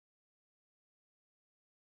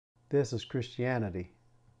This is Christianity,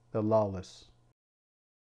 the lawless.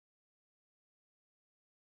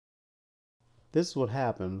 This is what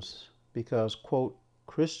happens because, quote,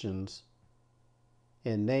 Christians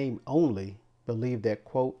in name only believe that,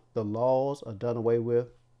 quote, the laws are done away with,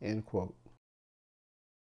 end quote.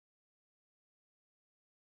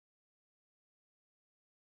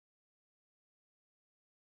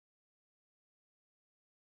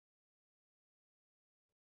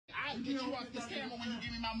 I'll get you off this camera when you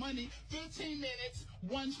give me my money. 15 minutes,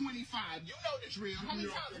 125. You know this real. How many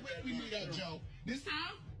times a week we meet up, Joe? This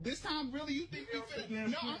time? This time, really? You think we fit?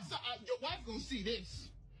 No, I'm sorry. Your wife gonna see this.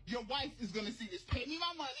 Your wife is gonna see this. Pay me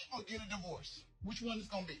my money or get a divorce. Which one is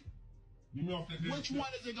gonna be? Get me off that damn Which one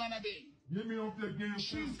is it gonna be? Get me off that damn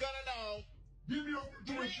She's gonna know. Get me off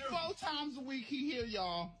the 3-4 times a week he here,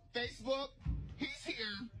 y'all. Facebook, he's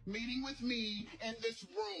here, meeting with me in this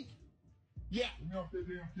room. Yeah. Get me off that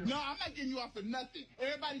damn camera. No, I'm not getting you off for nothing.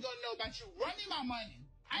 Everybody gonna know about you. Run me my money.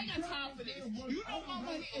 I ain't got time for this. You know my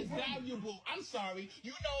money is valuable. I'm sorry.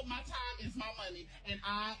 You know my time is my money. And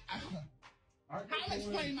I'll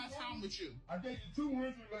explain my time with you. I gave you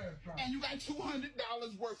 $200 last time. And you got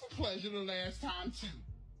 $200 worth of pleasure the last time, too.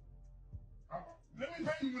 Let me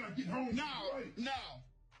pay you when I get home. No, no.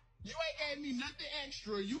 You ain't gave me nothing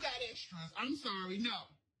extra. You got extras. I'm sorry. No,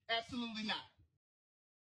 absolutely not.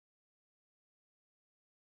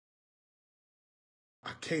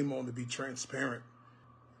 I came on to be transparent.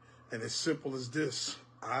 And as simple as this,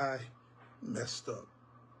 I messed up.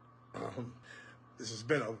 This has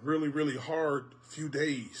been a really, really hard few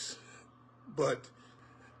days. But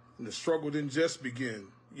the struggle didn't just begin.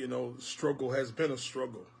 You know, the struggle has been a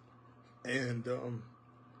struggle. And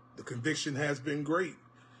the conviction has been great.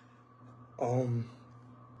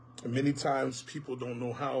 Many times people don't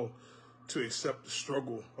know how to accept the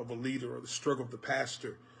struggle of a leader or the struggle of the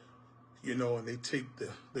pastor, you know, and they take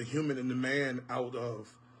the human and the man out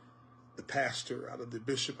of the pastor, out of the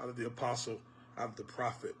bishop, out of the apostle, out of the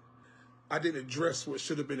prophet. I didn't address what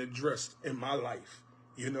should have been addressed in my life,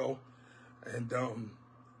 you know, and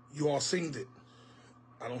you all seen it.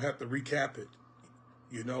 I don't have to recap it.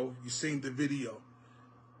 You know, you seen the video,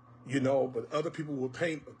 you know, but other people will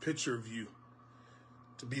paint a picture of you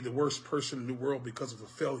to be the worst person in the world because of a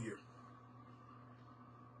failure.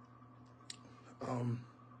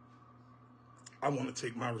 I want to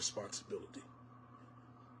take my responsibility.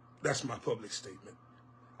 That's my public statement.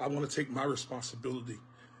 I want to take my responsibility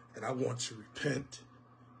and I want to repent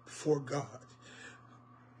before God.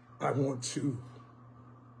 I want to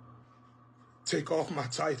take off my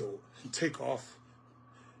title and take off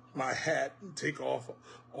my hat and take off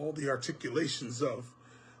all the articulations of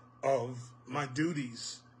my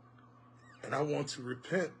duties. And I want to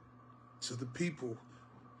repent to the people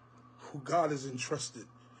who God has entrusted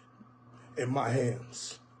in my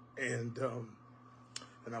hands. And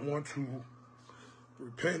I want to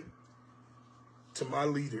repent to my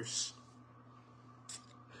leaders,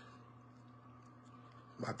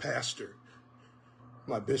 my pastor,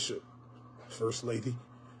 my bishop, first lady,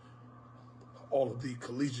 all of the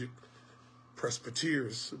collegiate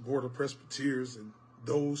presbyters, board of presbyters, and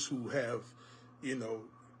those who have, you know,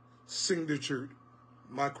 signatured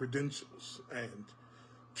my credentials and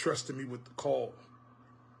trusted me with the call.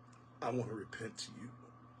 I want to repent to you.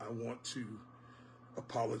 I want to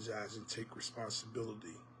apologize and take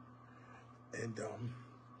responsibility. And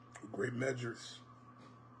with great measures,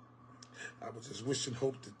 I would just wish and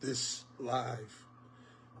hope that this live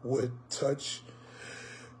would touch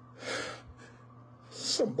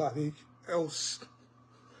somebody else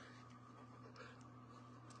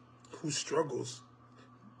who struggles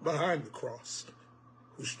behind the cross,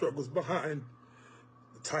 who struggles behind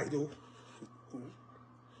the title,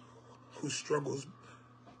 who struggles.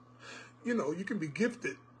 You know, you can be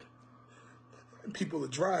gifted and people will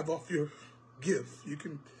drive off your gift. You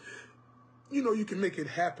can, you know, you can make it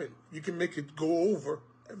happen. You can make it go over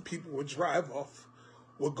and people will drive off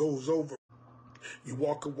what goes over. You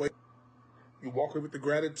walk away with the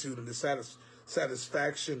gratitude and the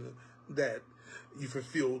satisfaction that you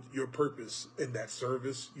fulfilled your purpose in that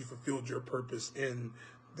service. You fulfilled your purpose in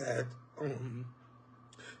that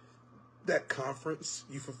conference.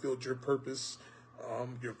 You fulfilled your purpose,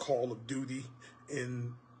 your call of duty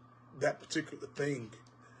in that particular thing.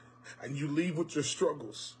 And you leave with your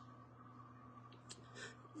struggles.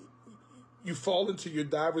 You fall into your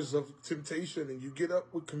divers of temptation and you get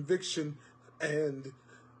up with conviction and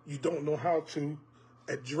you don't know how to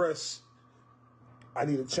address, I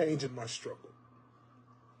need a change in my struggle.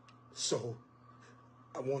 So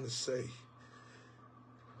I want to say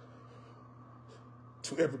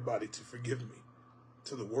to everybody to forgive me,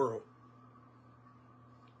 to the world,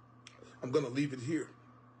 I'm going to leave it here.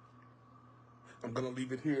 I'm going to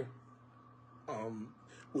leave it here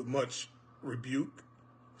with much rebuke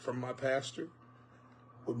from my pastor,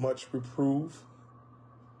 with much reproof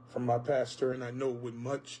from my pastor, and I know with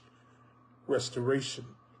much restoration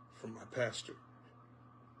from my pastor.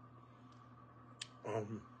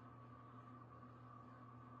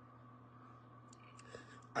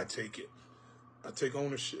 I take it. I take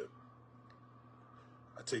ownership.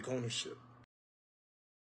 I take ownership.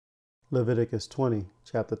 Leviticus 20,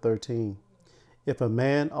 chapter 13. If a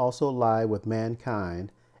man also lie with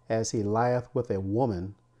mankind, as he lieth with a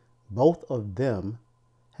woman, both of them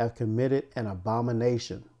have committed an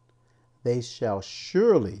abomination. They shall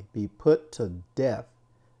surely be put to death.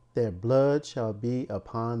 Their blood shall be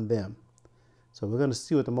upon them. So we're going to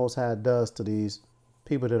see what the Most High does to these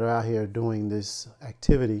people that are out here doing this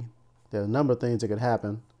activity. There are a number of things that could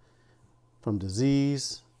happen, from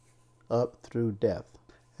disease up through death.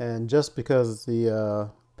 And just because the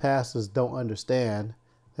pastors don't understand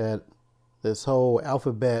that this whole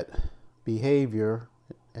alphabet behavior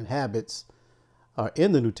and habits are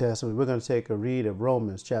in the New Testament, we're going to take a read of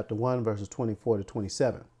Romans chapter 1, verses 24 to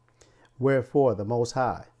 27. Wherefore the Most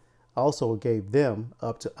High also gave them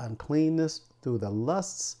up to uncleanness through the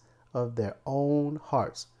lusts of their own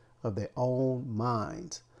hearts, of their own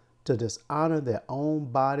minds, to dishonor their own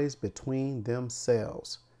bodies between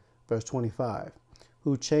themselves. Verse 25,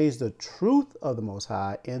 who changed the truth of the Most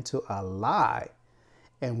High into a lie,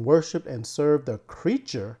 and worship and serve the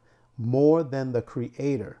creature more than the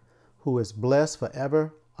Creator, who is blessed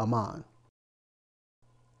forever. Amen.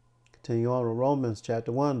 Continue on with Romans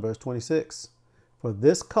chapter 1, verse 26. For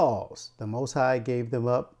this cause the Most High gave them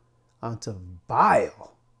up unto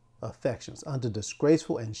vile affections, unto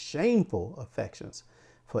disgraceful and shameful affections.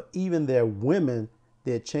 For even their women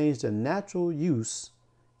did change the natural use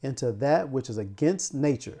into that which is against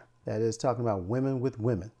nature. That is talking about women with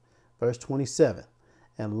women. Verse 27.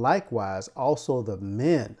 And likewise also the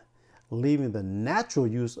men, leaving the natural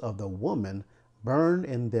use of the woman, burned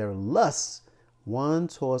in their lusts one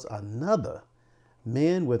towards another,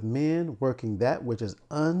 men with men, working that which is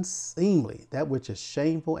unseemly, that which is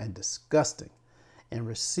shameful and disgusting, and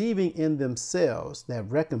receiving in themselves that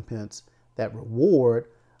recompense, that reward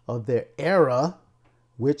of their error,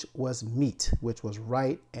 which was meet, which was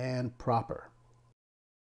right and proper.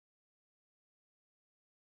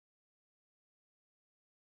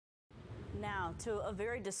 Now to a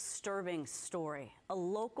very disturbing story. A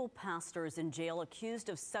local pastor is in jail accused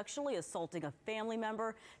of sexually assaulting a family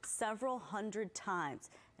member several hundred times.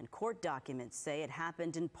 And court documents say it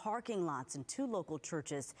happened in parking lots in two local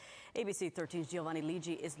churches. ABC 13's Giovanni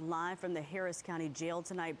Ligi is live from the Harris County Jail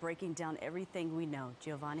tonight, breaking down everything we know.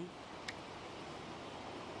 Giovanni?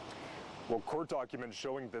 Well, court documents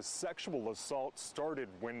showing this sexual assault started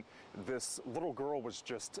when this little girl was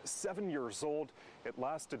just 7 years old. It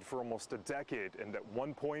lasted for almost a decade, and at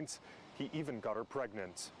one point, he even got her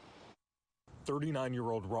pregnant.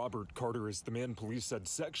 39-year-old Robert Carter is the man police said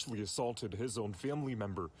sexually assaulted his own family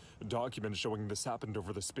member. Documents showing this happened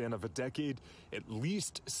over the span of a decade, at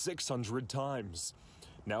least 600 times.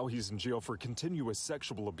 Now he's in jail for continuous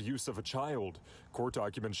sexual abuse of a child. Court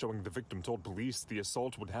documents showing the victim told police the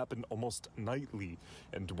assault would happen almost nightly.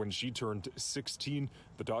 And when she turned 16,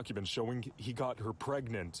 the documents showing he got her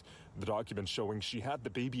pregnant. The documents showing she had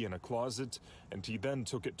the baby in a closet, and he then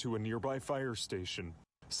took it to a nearby fire station.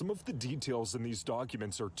 Some of the details in these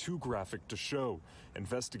documents are too graphic to show.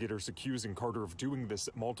 Investigators accusing Carter of doing this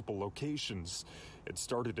at multiple locations. It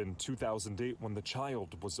started in 2008 when the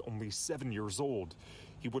child was only 7 years old.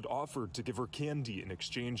 He would offer to give her candy in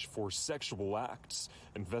exchange for sexual acts.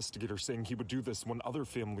 Investigators saying he would do this when other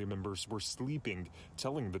family members were sleeping,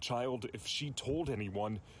 telling the child if she told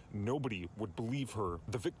anyone, nobody would believe her.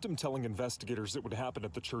 The victim telling investigators it would happen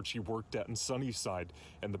at the church he worked at in Sunnyside,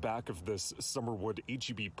 in the back of this Summerwood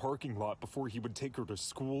HEB parking lot before he would take her to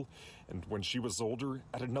school, and when she was older,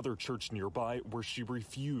 at another church nearby where she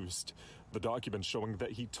refused. The documents showing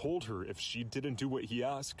that he told her if she didn't do what he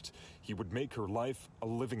asked, he would make her life a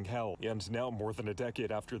living hell. And now, more than a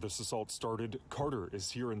decade after this assault started, Carter is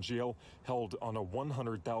here in jail, held on a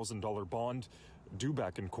 $100,000 bond, due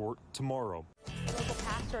back in court tomorrow. A local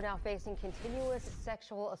pastor now facing continuous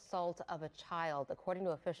sexual assault of a child. According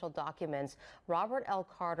to official documents, Robert L.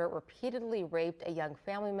 Carter repeatedly raped a young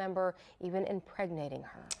family member, even impregnating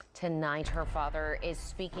her. Tonight, her father is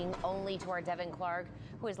speaking only to our Devin Clark,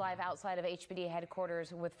 who is live outside of HPD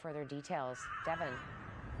headquarters with further details. Devin.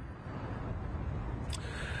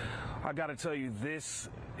 I got to tell you, this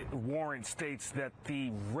warrant states that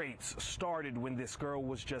the rapes started when this girl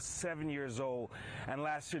was just 7 years old and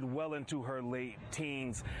lasted well into her late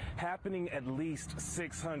teens, happening at least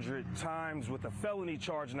 600 times, with a felony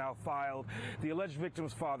charge now filed. The alleged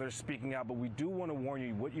victim's father is speaking out, but we do want to warn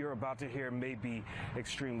you, what you're about to hear may be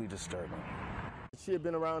extremely disturbing. She had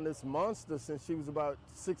been around this monster since she was about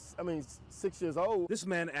 6 years old. This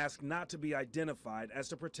man asked not to be identified as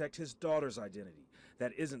to protect his daughter's identity.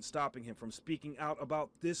 That isn't stopping him from speaking out about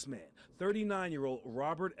this man, 39-year-old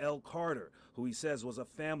Robert L. Carter, who he says was a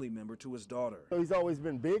family member to his daughter. So he's always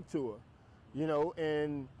been big to her, you know,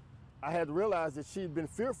 and I had realized that she'd been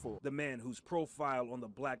fearful. The man, whose profile on the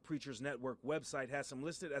Black Preachers Network website has him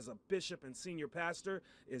listed as a bishop and senior pastor,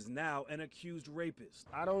 is now an accused rapist.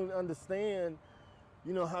 I don't understand,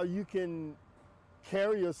 you know, how you can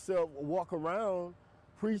carry yourself, walk around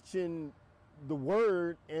preaching the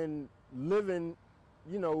word and living,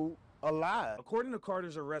 you know, a lie. According to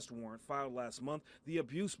Carter's arrest warrant filed last month, the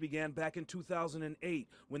abuse began back in 2008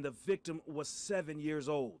 when the victim was 7 years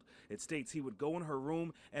old. It states he would go in her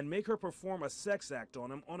room and make her perform a sex act on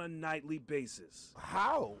him on a nightly basis.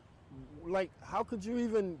 How? Like, how could you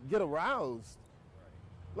even get aroused?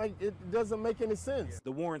 Like, it doesn't make any sense.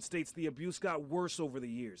 The warrant states the abuse got worse over the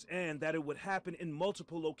years and that it would happen in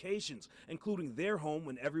multiple locations, including their home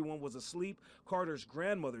when everyone was asleep, Carter's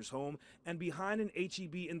grandmother's home, and behind an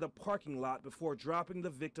HEB in the parking lot before dropping the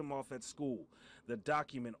victim off at school. The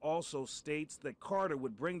document also states that Carter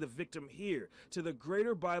would bring the victim here to the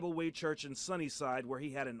Greater Bible Way Church in Sunnyside, where he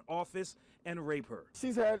had an office, and rape her.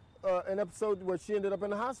 She's had an episode where she ended up in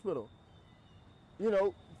the hospital, you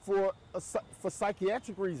know, for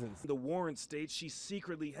psychiatric reasons. The warrant states she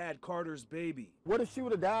secretly had Carter's baby. What if she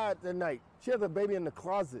would have died that night? She had the baby in the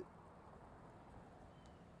closet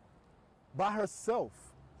by herself.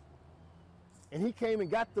 And he came and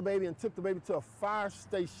got the baby and took the baby to a fire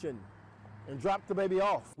station and dropped the baby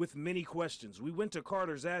off. With many questions, we went to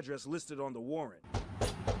Carter's address listed on the warrant.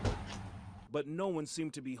 But no one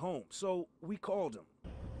seemed to be home, so we called him.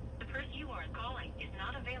 The person you are calling is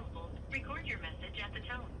not available. Record your message at the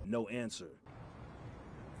tone. No answer.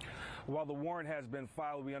 While the warrant has been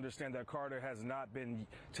filed, we understand that Carter has not been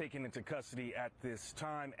taken into custody at this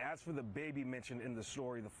time. As for the baby mentioned in the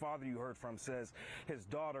story, the father you heard from says his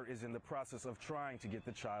daughter is in the process of trying to get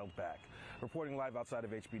the child back. Reporting live outside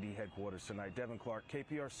of HPD headquarters tonight, Devin Clark,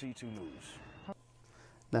 KPRC 2 News.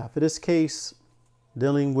 Now, for this case,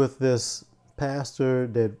 dealing with this pastor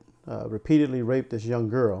that repeatedly raped this young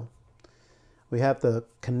girl, we have to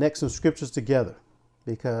connect some scriptures together,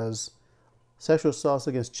 because sexual assaults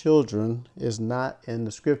against children is not in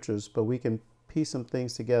the scriptures, but we can piece some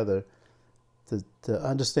things together to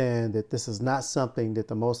understand that this is not something that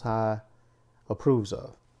the Most High approves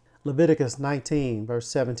of. Leviticus 19, verse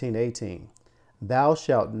 17-18. Thou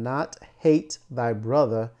shalt not hate thy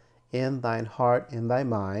brother in thine heart, in thy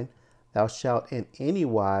mind. Thou shalt in any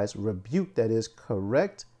wise rebuke, that is,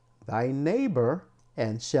 correct, thy neighbor,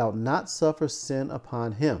 and shalt not suffer sin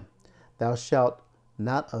upon him. Thou shalt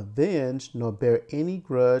not avenge nor bear any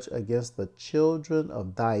grudge against the children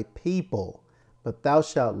of thy people, but thou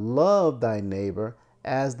shalt love thy neighbor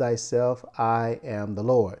as thyself. I am the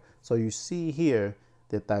Lord. So you see here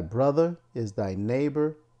that thy brother is thy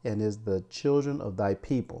neighbor and is the children of thy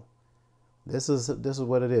people. This is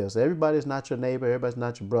what it is. Everybody's not your neighbor, everybody's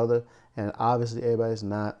not your brother, and obviously everybody's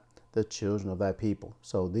not the children of thy people.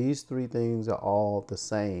 So these three things are all the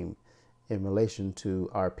same in relation to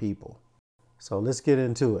our people. So let's get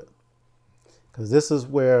into it, because this is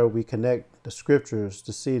where we connect the scriptures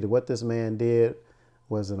to see that what this man did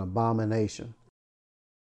was an abomination.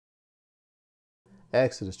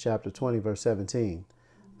 Exodus chapter 20, verse 17.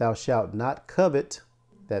 Thou shalt not covet,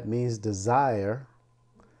 that means desire,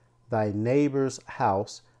 thy neighbor's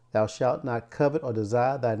house. Thou shalt not covet or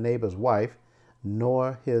desire thy neighbor's wife,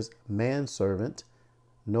 nor his manservant,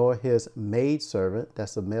 nor his maidservant,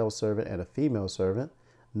 that's a male servant and a female servant,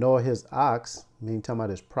 nor his ox, meaning talking about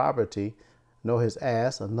his property, nor his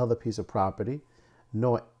ass, another piece of property,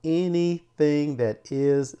 nor anything that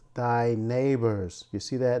is thy neighbor's. You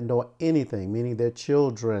see that? Nor anything, meaning their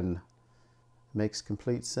children. Makes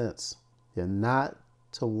complete sense. You're not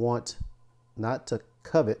to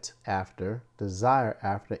covet after, desire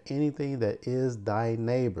after anything that is thy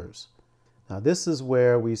neighbor's. Now this is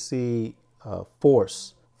where we see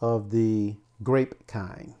force of the grape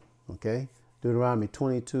kind, okay? Deuteronomy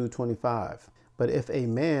 22:25. But if a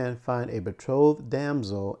man find a betrothed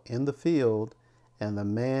damsel in the field, and the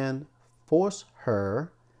man force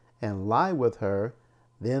her and lie with her,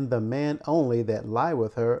 then the man only that lie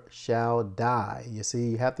with her shall die. You see,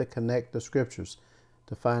 you have to connect the scriptures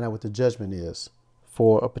to find out what the judgment is.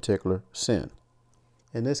 for a particular sin.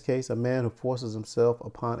 In this case, a man who forces himself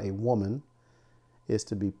upon a woman is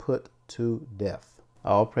to be put to death.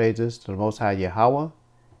 All praises to the Most High Yahweh,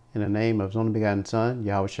 in the name of His only begotten Son,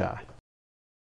 Yahweh Shai.